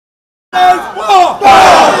The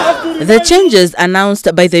changes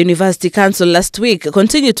announced by the University Council last week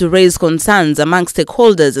continue to raise concerns among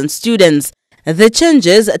stakeholders and students. The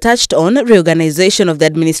changes touched on reorganization of the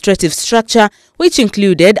administrative structure, which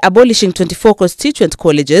included abolishing 24 constituent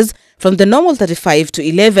colleges from the normal 35 to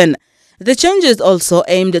 11. The changes also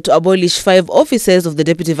aimed to abolish 5 offices of the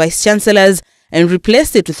Deputy Vice-Chancellors and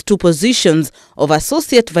replaced it with 2 positions of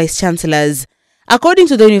Associate Vice-Chancellors. According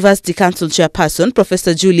to the University Council chairperson,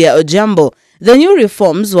 Professor Julia Ojambo, the new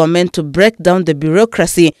reforms were meant to break down the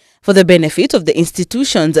bureaucracy for the benefit of the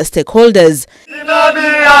institution's stakeholders.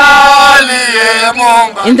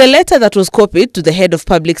 In the letter that was copied to the head of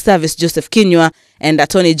Public Service Joseph Kinyua and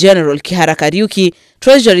Attorney General Kihara Kariuki,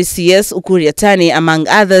 Treasury CS Ukur Yatani, among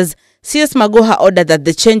others, CS Magoha ordered that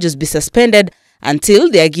the changes be suspended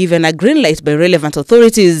until they are given a green light by relevant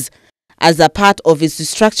authorities. As a part of its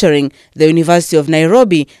restructuring, the University of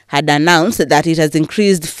Nairobi had announced that it has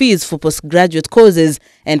increased fees for postgraduate courses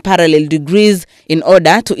and parallel degrees in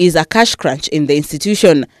order to ease a cash crunch in the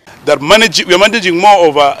institution. We are managing more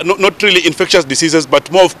of not really infectious diseases,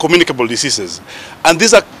 but more of communicable diseases. And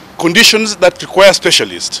these are conditions that require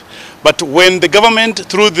specialists. But when the government,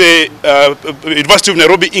 through the University of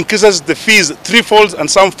Nairobi, increases the fees 3-folds and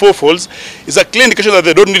some 4-folds, it's a clear indication that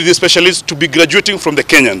they don't need these specialists to be graduating from the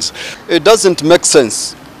Kenyans. It doesn't make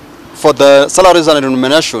sense for the salaries and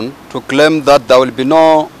remuneration to claim that there will be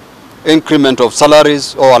no increment of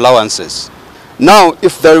salaries or allowances. Now,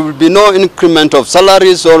 if there will be no increment of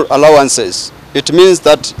salaries or allowances, it means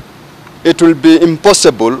that it will be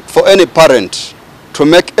impossible for any parent to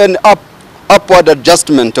make an upward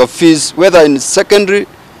adjustment of fees, whether in secondary,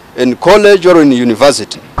 in college or in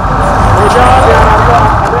university.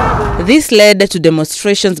 This led to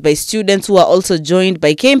demonstrations by students who are also joined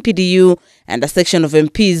by KMPDU and a section of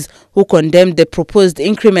MPs who condemned the proposed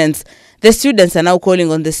increments. The students are now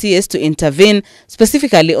calling on the CS to intervene,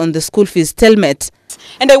 specifically on the school fees stalemate.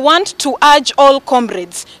 And I want to urge all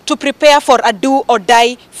comrades to prepare for a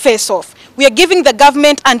do-or-die face-off. We are giving the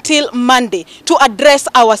government until Monday to address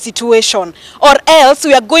our situation, or else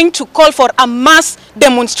we are going to call for a mass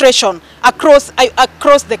demonstration across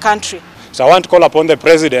the country. So I want to call upon the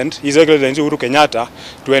President, His Excellency Uhuru Kenyatta,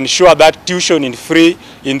 to ensure that tuition is free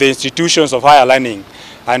in the institutions of higher learning,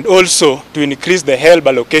 and also to increase the HELB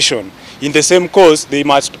allocation. In the same course, they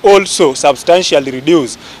must also substantially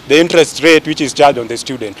reduce the interest rate which is charged on the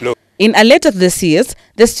student loan. In a letter to the CS,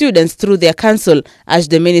 the students, through their council, urged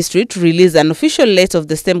the ministry to release an official letter of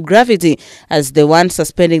the same gravity as the one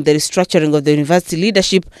suspending the restructuring of the university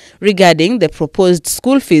leadership regarding the proposed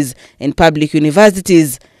school fees in public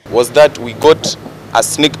universities. Was that we got a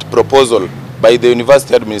sneaked proposal by the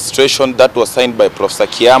university administration that was signed by Prof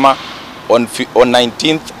Sakiyama on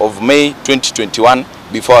 19th of May 2021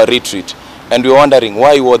 before a retreat. And we were wondering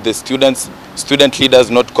why were the student leaders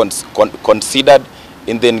not considered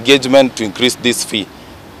in the engagement to increase this fee.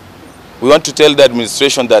 We want to tell the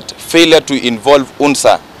administration that failure to involve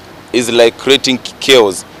UNSA is like creating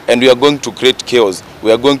chaos, and we are going to create chaos.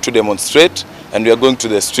 We are going to demonstrate and we are going to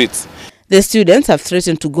the streets. The students have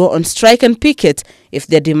threatened to go on strike and picket if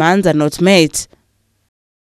their demands are not met.